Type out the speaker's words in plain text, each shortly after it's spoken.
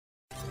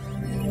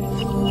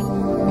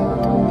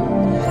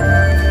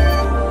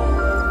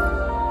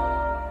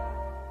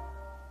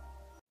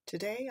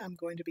Today I'm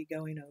going to be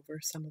going over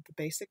some of the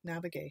basic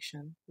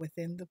navigation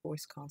within the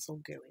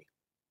VoiceConsole GUI.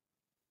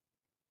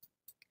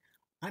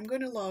 I'm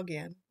going to log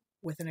in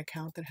with an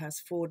account that has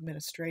full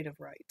administrative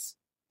rights.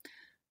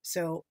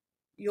 So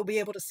you'll be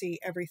able to see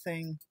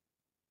everything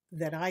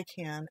that I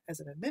can as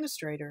an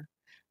administrator.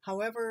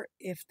 However,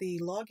 if the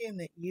login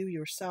that you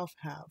yourself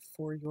have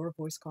for your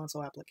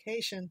VoiceConsole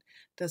application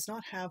does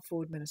not have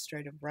full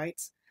administrative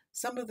rights,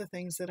 some of the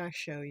things that I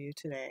show you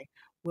today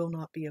will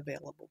not be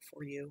available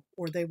for you,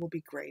 or they will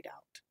be grayed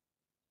out.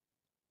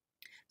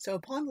 So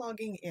upon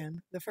logging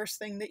in, the first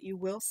thing that you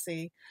will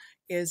see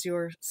is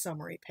your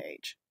summary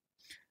page.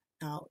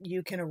 Now,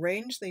 you can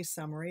arrange these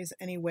summaries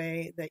any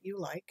way that you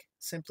like,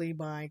 simply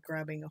by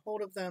grabbing a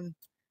hold of them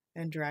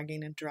and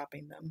dragging and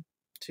dropping them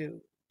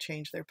to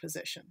change their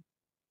position.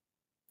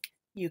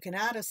 You can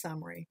add a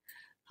summary.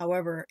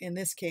 However, in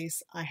this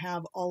case, I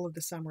have all of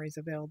the summaries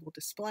available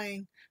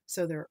displaying,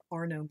 so there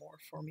are no more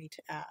for me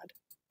to add.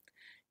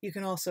 You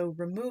can also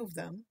remove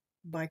them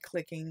by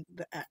clicking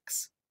the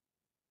X,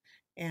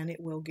 and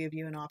it will give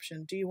you an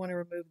option. Do you want to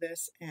remove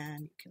this?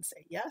 And you can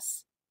say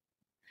yes,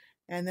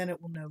 and then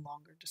it will no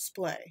longer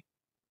display.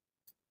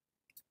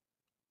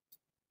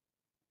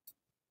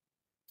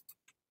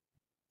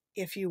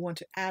 If you want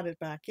to add it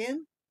back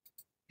in,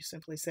 you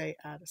simply say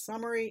add a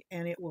summary,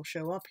 and it will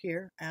show up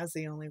here as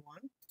the only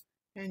one,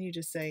 and you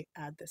just say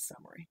add this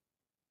summary,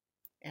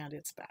 and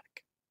it's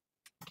back.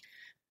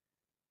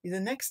 The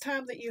next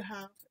tab that you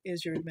have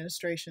is your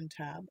administration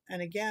tab,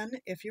 and again,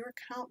 if your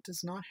account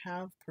does not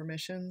have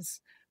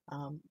permissions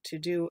to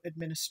do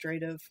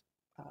administrative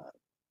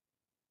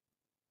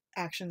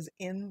actions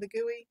in the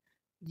GUI,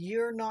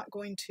 you're not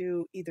going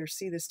to either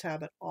see this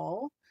tab at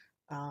all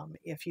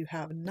if you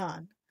have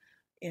none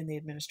in the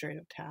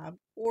administrative tab,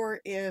 or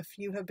if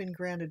you have been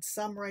granted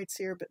some rights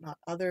here but not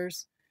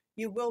others,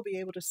 you will be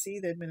able to see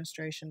the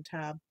administration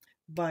tab,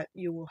 but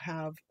you will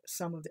have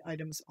some of the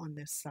items on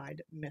this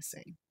side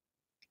missing.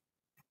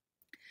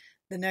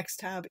 The next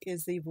tab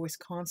is the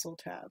VoiceConsole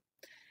tab,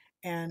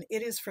 and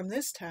it is from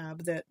this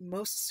tab that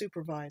most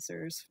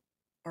supervisors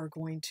are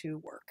going to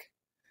work.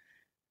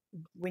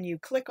 When you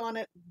click on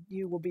it,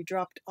 you will be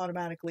dropped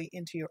automatically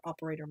into your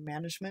operator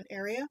management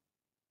area.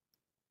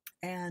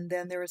 And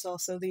then there is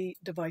also the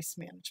device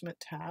management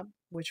tab,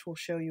 which will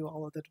show you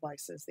all of the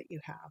devices that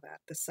you have at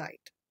the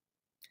site.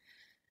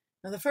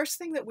 Now, the first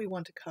thing that we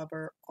want to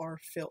cover are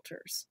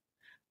filters.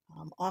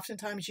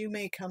 Oftentimes you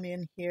may come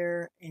in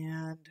here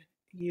and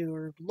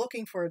you're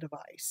looking for a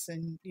device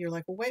and you're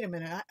like, well, wait a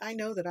minute, I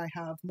know that I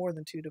have more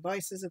than 2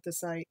 devices at the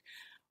site.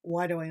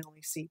 Why do I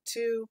only see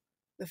 2?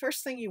 The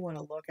first thing you want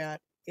to look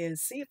at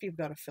is see if you've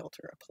got a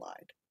filter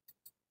applied.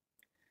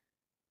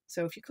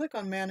 So if you click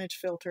on Manage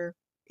Filter,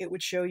 it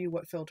would show you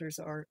what filters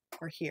are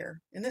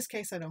here. In this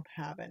case, I don't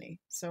have any.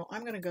 So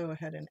I'm going to go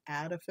ahead and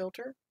add a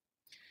filter.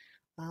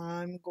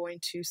 I'm going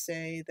to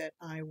say that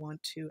I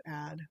want to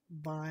add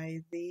by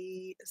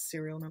the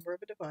serial number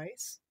of a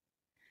device.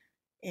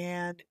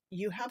 And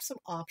you have some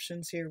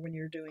options here when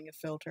you're doing a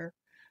filter.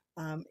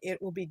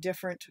 It will be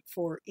different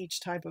for each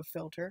type of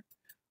filter,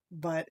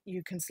 but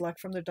you can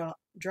select from the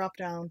drop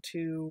down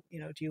to,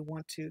 do you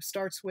want to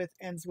starts with,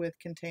 ends with,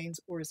 contains,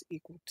 or is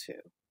equal to.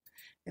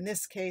 In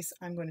this case,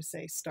 I'm going to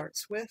say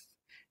starts with,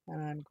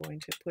 and I'm going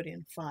to put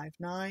in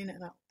 59,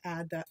 and I'll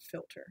add that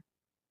filter.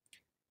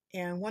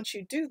 And once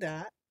you do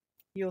that,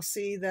 you'll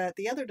see that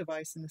the other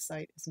device in the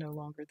site is no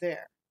longer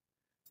there.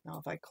 Now,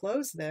 if I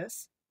close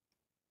this,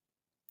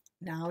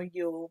 now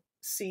you'll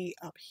see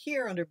up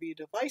here under View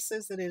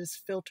Devices that it is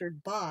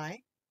filtered by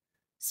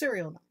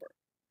serial number.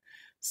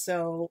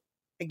 So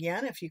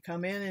again, if you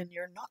come in and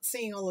you're not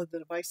seeing all of the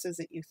devices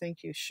that you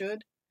think you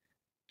should,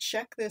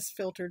 check this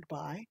filtered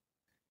by,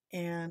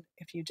 and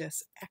if you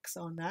just X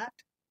on that,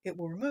 it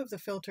will remove the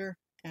filter,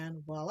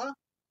 and voila,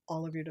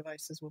 all of your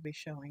devices will be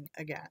showing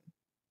again.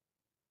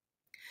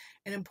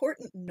 An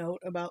important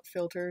note about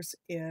filters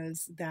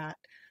is that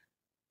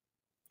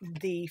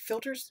the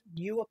filters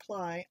you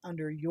apply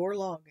under your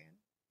login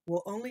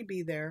will only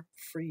be there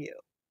for you.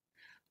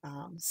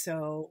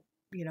 So,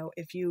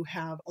 if you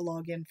have a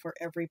login for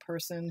every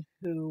person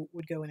who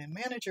would go in and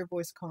manage your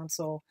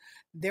VoiceConsole,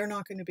 they're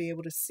not going to be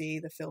able to see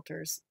the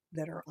filters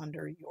that are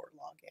under your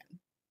login.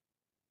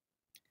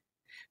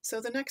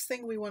 So the next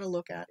thing we want to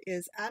look at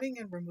is adding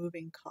and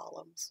removing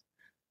columns.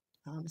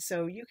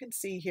 So you can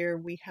see here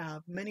we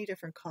have many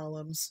different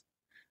columns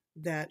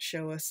that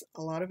show us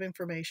a lot of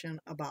information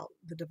about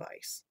the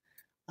device.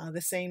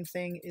 The same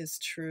thing is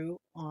true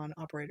on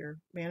operator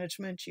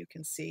management. You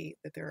can see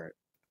that there are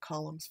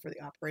columns for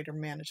the operator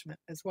management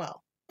as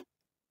well.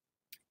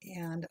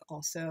 And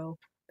also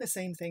the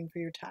same thing for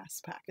your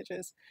task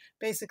packages.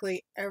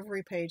 Basically,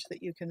 every page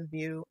that you can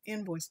view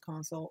in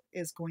VoiceConsole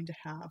is going to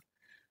have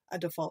a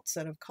default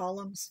set of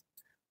columns,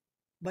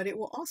 but it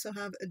will also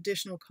have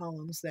additional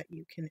columns that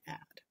you can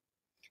add.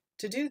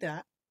 To do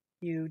that,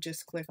 you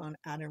just click on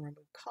Add and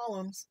Remove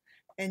Columns,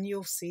 and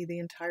you'll see the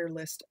entire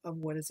list of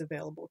what is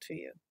available to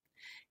you.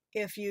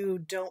 If you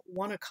don't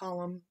want a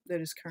column that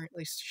is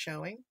currently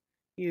showing,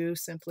 you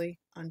simply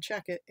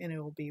uncheck it and it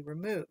will be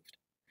removed.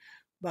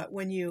 But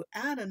when you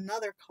add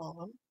another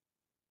column,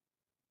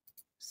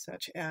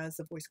 such as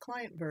the voice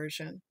client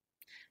version,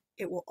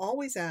 it will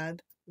always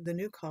add the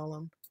new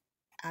column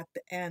at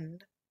the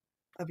end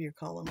of your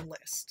column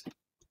list.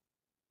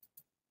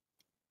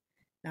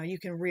 Now you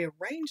can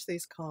rearrange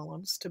these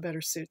columns to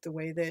better suit the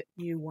way that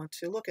you want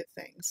to look at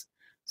things.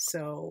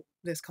 So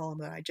this column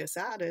that I just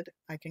added,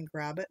 I can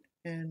grab it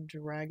and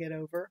drag it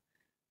over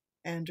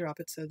and drop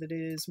it so that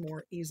it is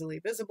more easily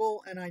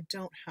visible and I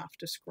don't have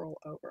to scroll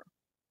over.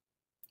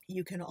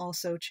 You can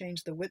also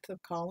change the width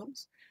of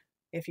columns.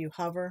 If you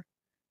hover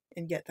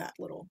and get that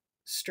little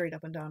straight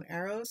up and down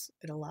arrows,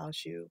 it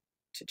allows you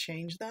to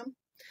change them.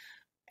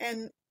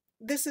 And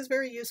this is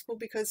very useful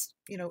because,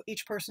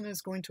 each person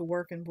is going to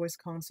work in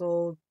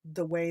VoiceConsole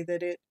the way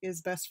that it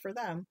is best for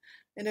them,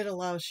 and it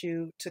allows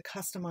you to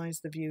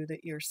customize the view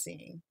that you're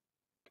seeing.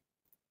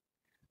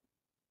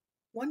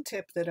 One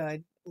tip that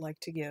I'd like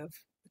to give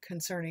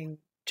concerning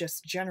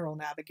just general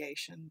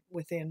navigation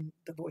within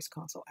the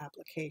VoiceConsole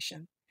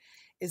application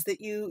is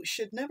that you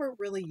should never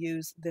really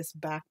use this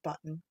back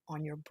button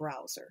on your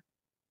browser.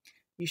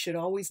 You should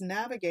always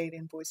navigate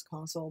in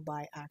VoiceConsole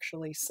by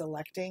actually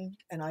selecting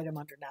an item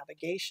under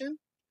navigation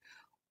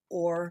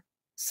or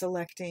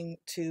selecting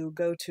to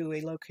go to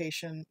a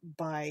location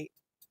by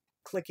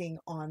clicking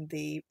on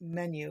the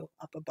menu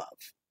up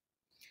above.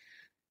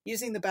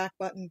 Using the back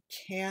button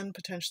can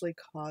potentially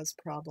cause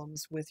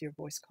problems with your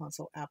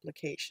VoiceConsole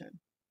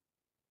application.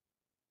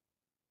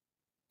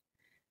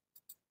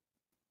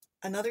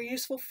 Another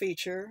useful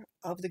feature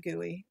of the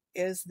GUI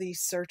is the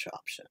search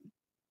option.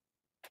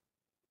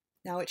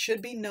 Now it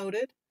should be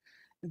noted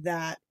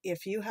that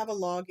if you have a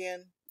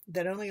login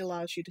that only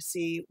allows you to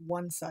see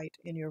one site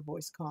in your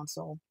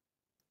VoiceConsole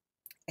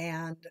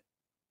and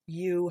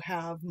you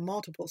have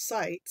multiple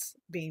sites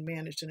being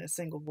managed in a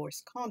single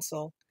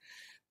VoiceConsole,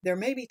 there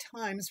may be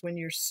times when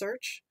your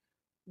search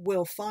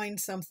will find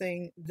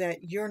something that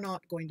you're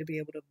not going to be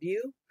able to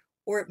view,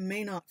 or it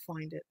may not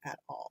find it at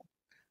all.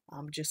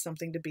 Just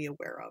something to be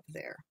aware of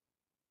there.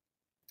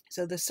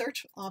 So the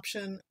search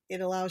option,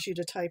 it allows you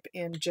to type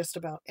in just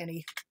about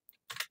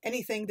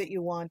anything that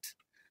you want,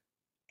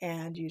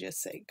 and you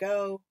just say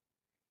go,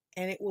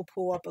 and it will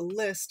pull up a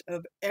list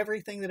of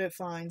everything that it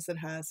finds that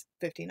has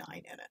 59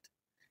 in it.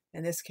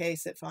 In this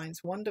case, it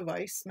finds one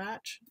device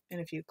match, and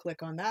if you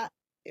click on that,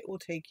 it will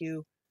take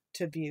you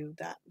to view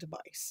that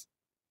device.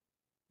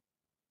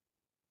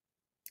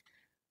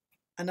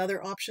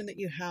 Another option that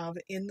you have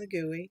in the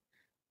GUI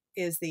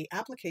is the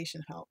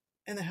application help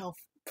and the help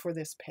for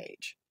this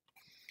page.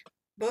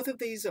 Both of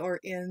these are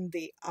in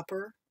the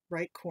upper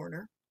right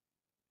corner,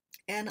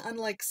 and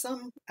unlike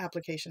some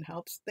application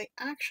helps, they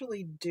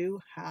actually do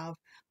have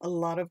a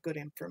lot of good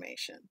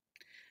information.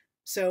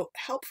 So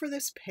help for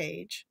this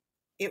page,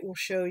 it will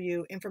show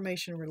you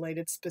information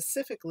related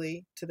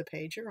specifically to the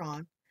page you're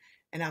on,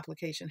 and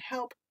application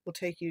help will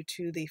take you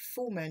to the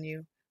full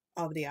menu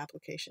of the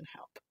application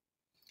help.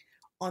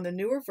 On the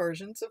newer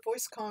versions of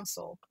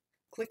VoiceConsole,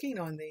 clicking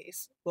on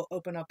these will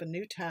open up a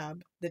new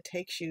tab that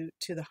takes you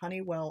to the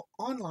Honeywell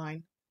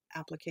online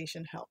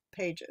application help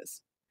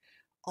pages.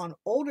 On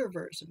older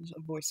versions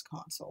of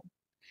VoiceConsole,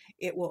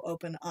 it will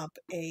open up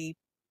a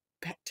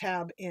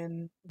tab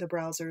in the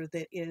browser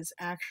that is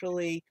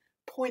actually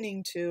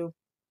pointing to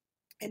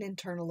an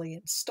internally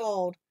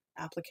installed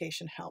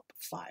application help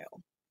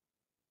file.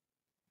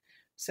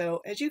 So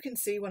as you can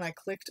see, when I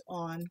clicked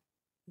on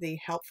the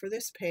help for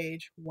this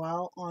page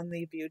while on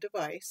the view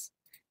device,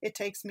 it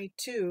takes me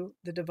to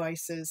the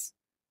devices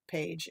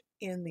page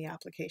in the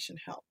application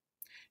help.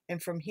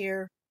 And from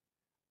here,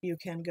 you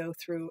can go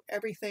through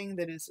everything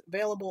that is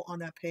available on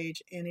that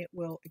page, and it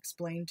will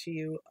explain to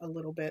you a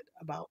little bit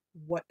about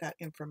what that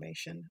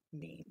information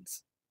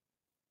means.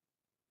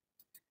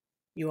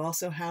 You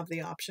also have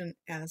the option,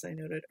 as I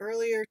noted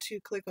earlier, to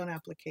click on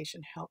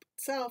application help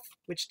itself,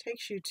 which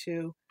takes you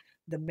to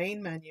the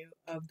main menu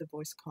of the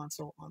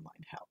VoiceConsole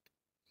online help.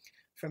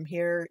 From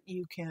here,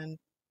 you can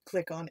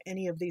click on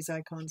any of these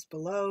icons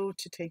below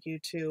to take you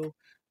to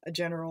a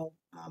general,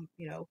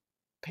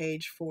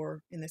 page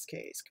for, in this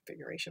case,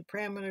 configuration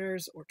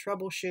parameters or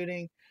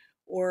troubleshooting,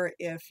 or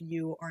if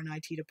you are an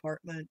IT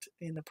department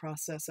in the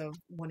process of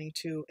wanting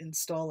to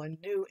install a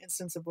new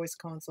instance of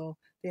VoiceConsole,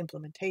 the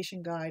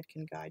implementation guide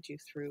can guide you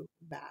through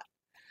that.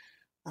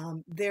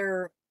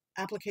 Their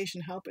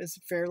application help is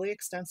fairly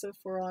extensive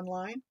for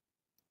online.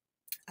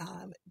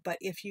 But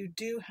if you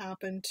do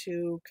happen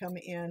to come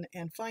in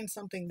and find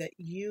something that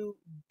you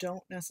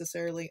don't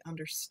necessarily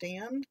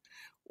understand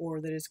or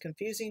that is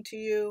confusing to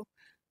you,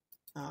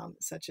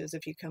 such as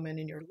if you come in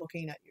and you're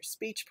looking at your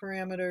speech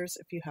parameters,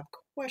 if you have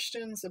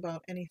questions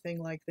about anything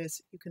like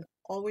this, you can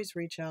always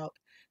reach out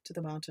to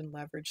the Mountain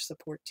Leverage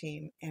support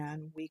team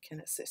and we can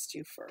assist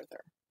you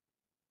further.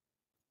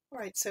 All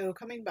right, so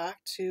coming back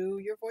to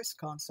your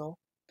VoiceConsole,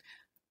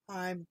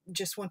 I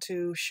just want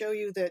to show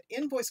you that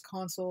in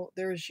VoiceConsole,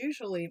 there is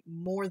usually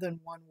more than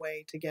one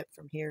way to get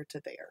from here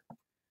to there.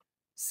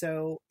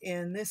 So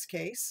in this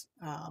case,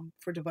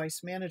 for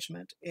device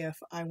management, if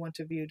I want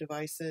to view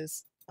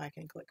devices, I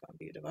can click on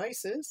View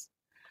Devices,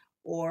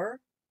 or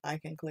I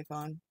can click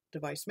on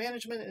device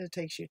management and it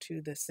takes you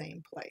to the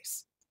same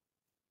place.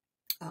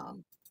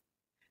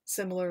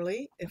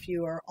 Similarly, if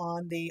you are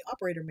on the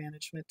operator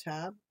management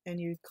tab and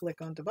you click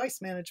on device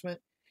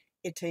management,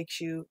 it takes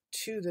you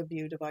to the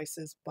view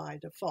devices by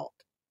default.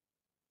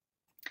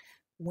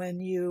 When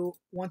you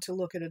want to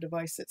look at a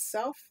device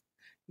itself,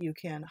 you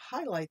can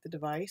highlight the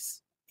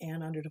device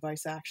and under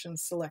device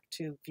actions select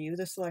to view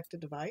the selected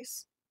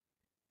device,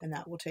 and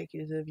that will take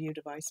you to the view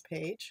device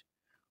page.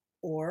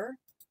 Or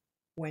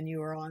when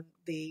you are on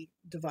the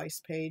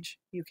device page,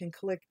 you can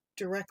click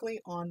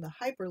directly on the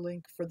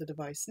hyperlink for the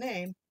device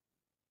name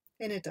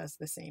and it does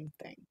the same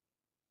thing.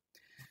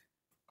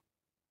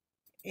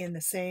 In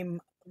the same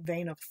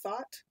vein of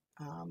thought,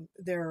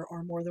 there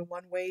are more than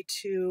one way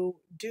to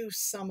do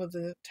some of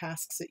the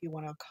tasks that you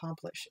want to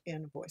accomplish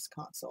in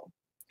VoiceConsole.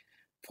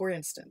 For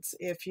instance,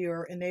 if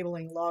you're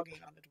enabling logging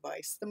on a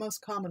device, the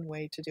most common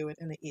way to do it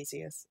and the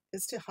easiest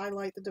is to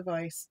highlight the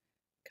device,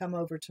 come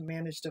over to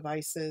Manage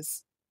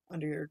Devices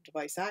under your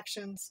device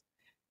actions,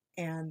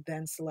 and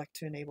then select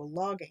to enable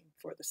logging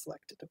for the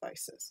selected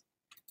devices.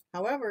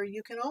 However,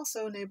 you can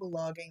also enable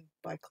logging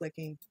by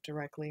clicking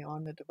directly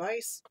on the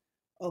device,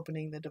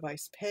 opening the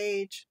device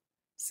page,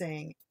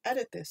 saying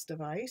Edit this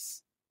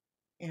device,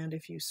 and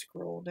if you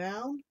scroll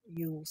down,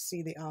 you will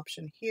see the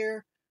option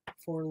here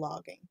for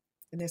logging.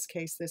 In this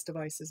case, this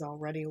device is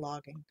already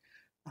logging.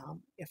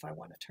 If I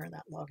want to turn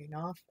that logging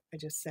off, I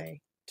just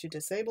say to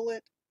disable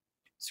it,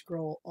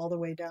 scroll all the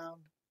way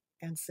down,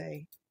 and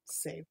say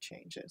Save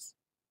Changes.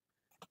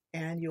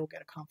 And you'll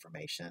get a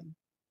confirmation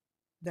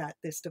that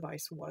this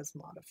device was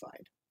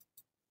modified.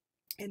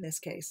 In this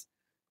case,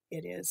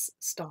 it is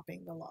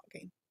stopping the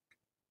logging.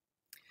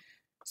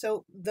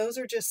 So those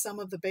are just some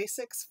of the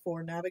basics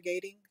for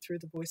navigating through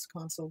the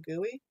VoiceConsole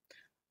GUI.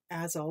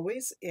 As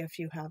always, if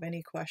you have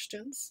any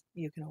questions,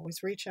 you can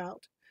always reach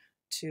out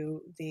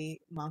to the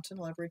Mountain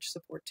Leverage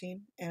support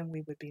team, and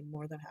we would be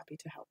more than happy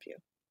to help you.